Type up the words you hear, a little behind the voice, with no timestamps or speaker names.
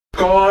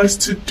Guys,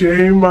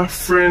 today my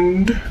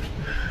friend,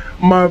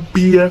 my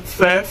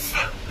BFF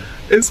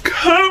is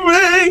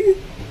coming.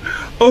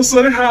 Oh,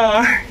 say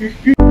hi.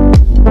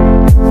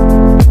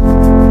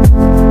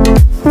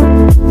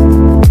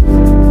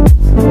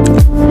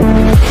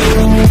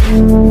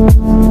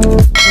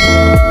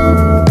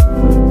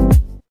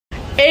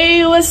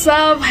 Hey, what's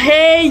up?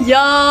 Hey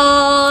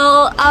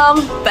y'all,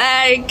 I'm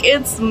back.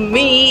 It's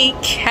me,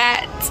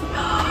 Kat.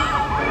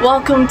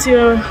 Welcome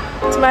to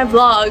my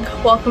vlog.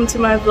 Welcome to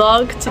my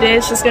vlog. Today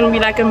it's just gonna be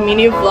like a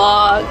mini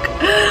vlog.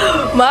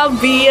 My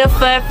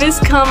BFF is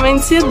coming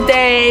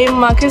today.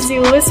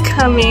 Makaziwe is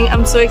coming.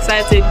 I'm so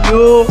excited.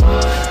 Yo,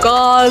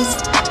 guys,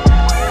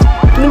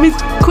 let me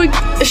quick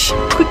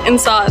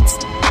insights.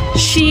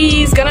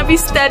 She's gonna be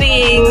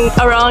studying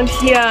around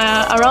here,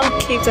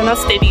 around Cape Town. Not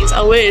studies,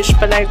 I wish,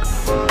 but like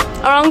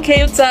around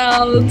Cape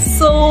Town.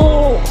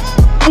 So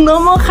no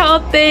more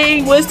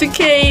Gauteng, Western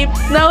Cape.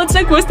 Now it's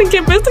like Western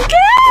Cape, Western Cape.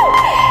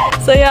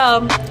 So yeah,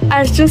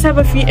 I just have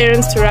a few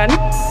errands to run,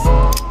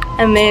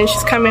 and then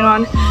she's coming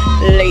on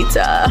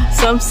later.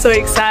 So I'm so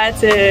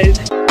excited.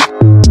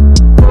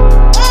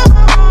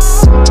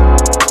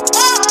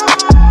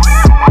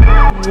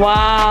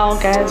 Wow,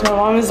 guys, my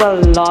mom is a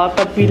lot,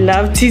 but we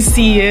love to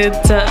see it.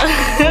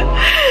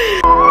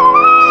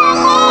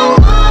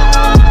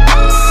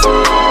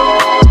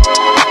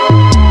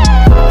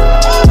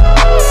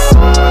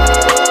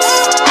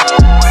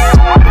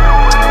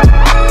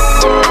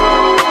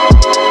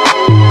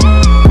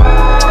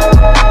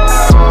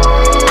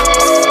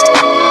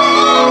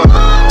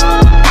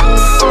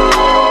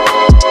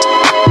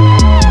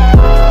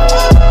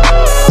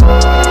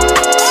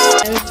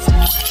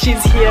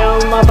 She's here,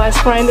 my best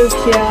friend is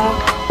here,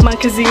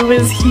 makaziwe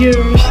is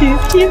here,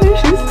 she's here,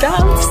 she's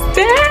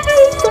downstairs.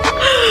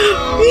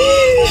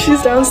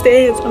 She's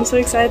downstairs. I'm so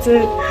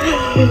excited.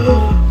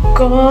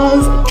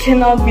 Guys,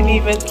 cannot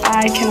believe it.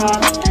 I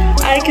cannot.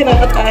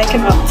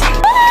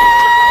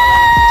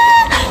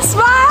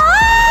 Smile!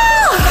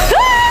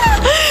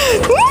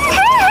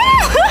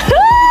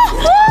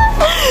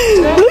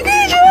 Look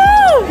at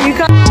you! You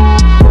can't.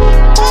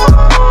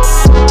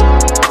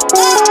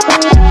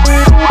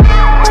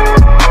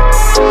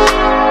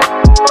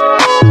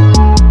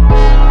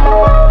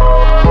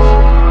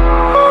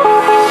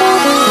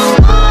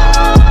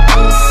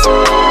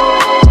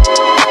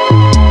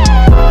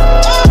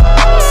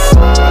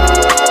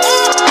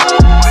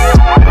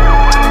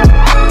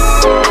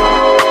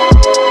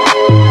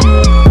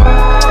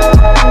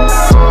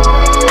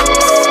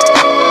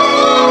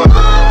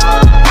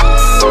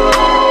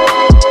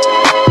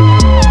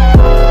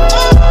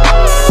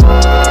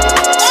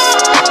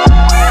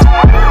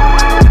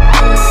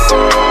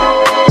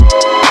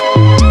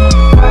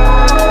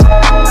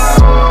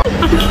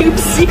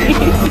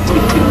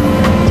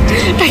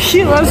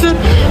 He wasn't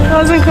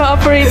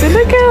cooperating.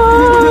 Look at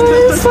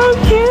her, it's so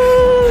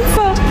cute.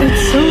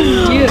 It's so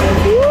cute.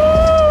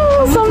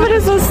 Yeah,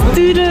 somebody's a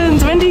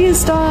student. When do you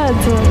start? I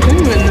don't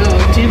even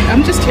know, dude.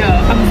 I'm just here.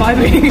 I'm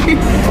vibing.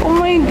 Oh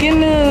my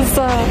goodness.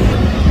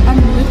 I'm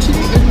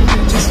literally only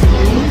here just for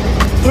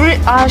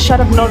you. Shut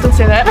up. No, don't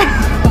say that.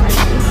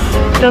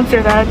 Don't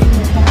say that.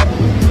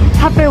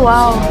 Happy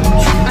wow.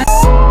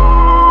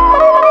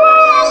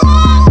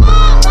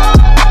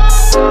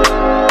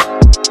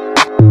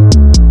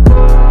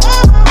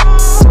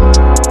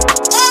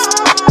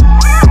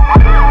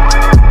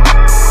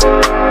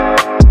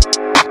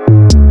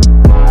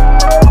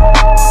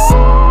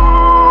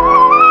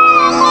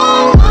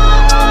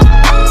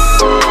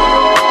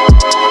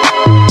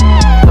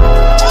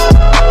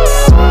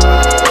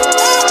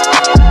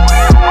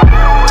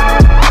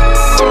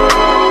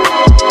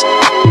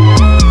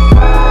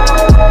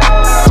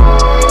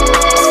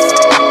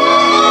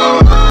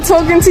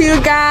 Talking to you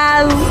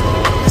guys.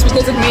 It's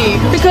because of me.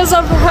 Because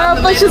of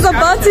her, but she's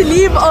about to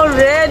leave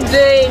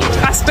already.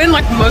 I spend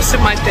like most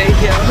of my day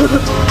here.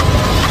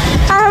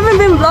 I haven't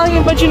been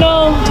vlogging, but you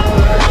know,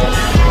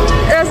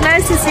 it was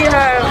nice to see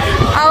her.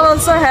 I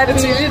was so happy.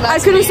 Really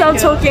nice I couldn't stop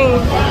talking.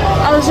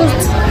 I was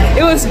just.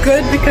 It was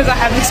good because I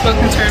haven't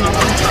spoken to her in a long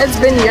time. It's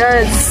been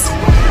years.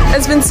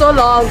 It's been so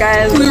long,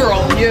 guys.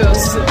 Plural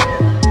years.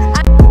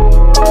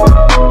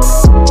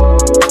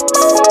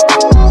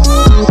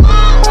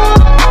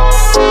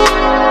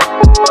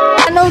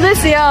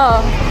 This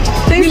year,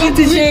 things need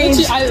to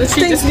change.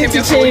 Things need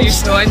to change.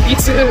 So I need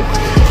to.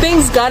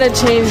 Things gotta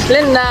change.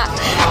 Linda,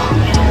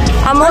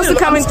 I'm also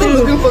coming to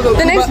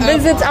the next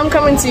visit. I'm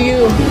coming to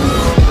you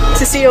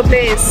to see your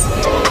place.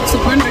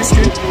 Secondary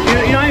Street.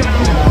 You don't even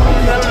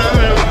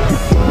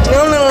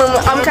know.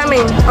 No. I'm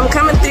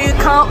coming to you.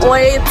 Can't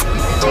wait.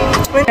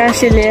 Yeah,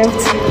 she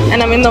left,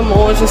 and I'm in the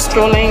mall just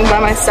strolling by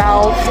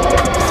myself.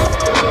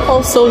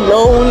 Oh, so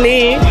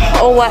lonely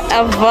or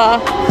whatever.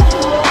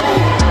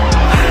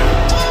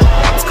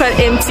 Quite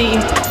empty.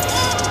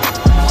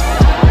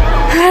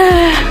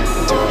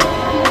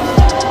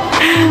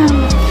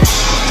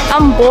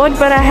 I'm bored,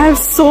 but I have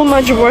so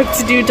much work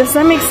to do. Does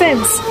that make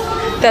sense?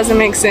 Doesn't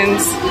make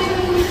sense.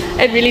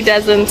 It really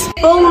doesn't.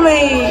 Oh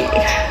my.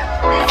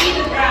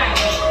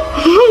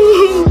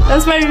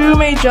 That's my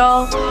roommate,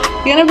 y'all.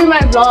 You're gonna be my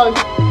vlog.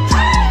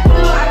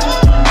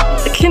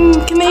 Can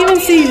they even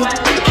see you?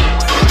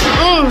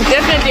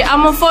 Definitely.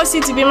 I'm gonna force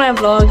you to be my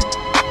vlog.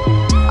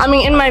 I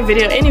mean, in my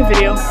video, any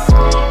video.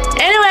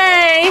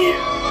 Anyway,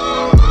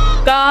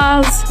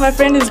 guys, my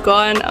friend is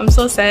gone. I'm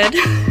so sad.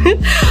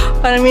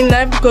 But I mean,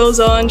 life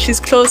goes on. She's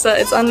closer.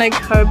 It's unlike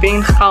her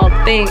being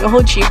thing, a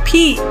whole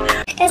GP.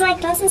 Because my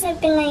glasses have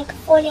been like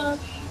falling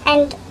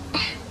and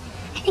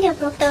I think I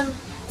broke them.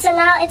 So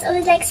now it's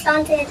always like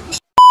slanted.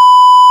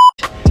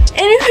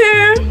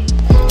 Anywho,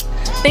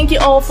 thank you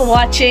all for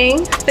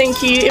watching.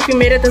 Thank you if you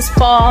made it this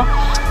far.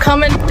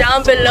 Comment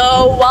down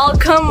below.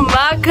 Welcome,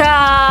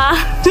 Maka.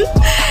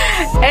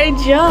 And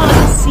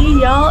y'all,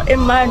 see y'all in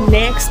my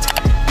next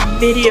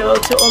video.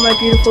 To all my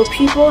beautiful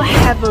people,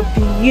 have a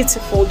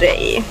beautiful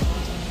day.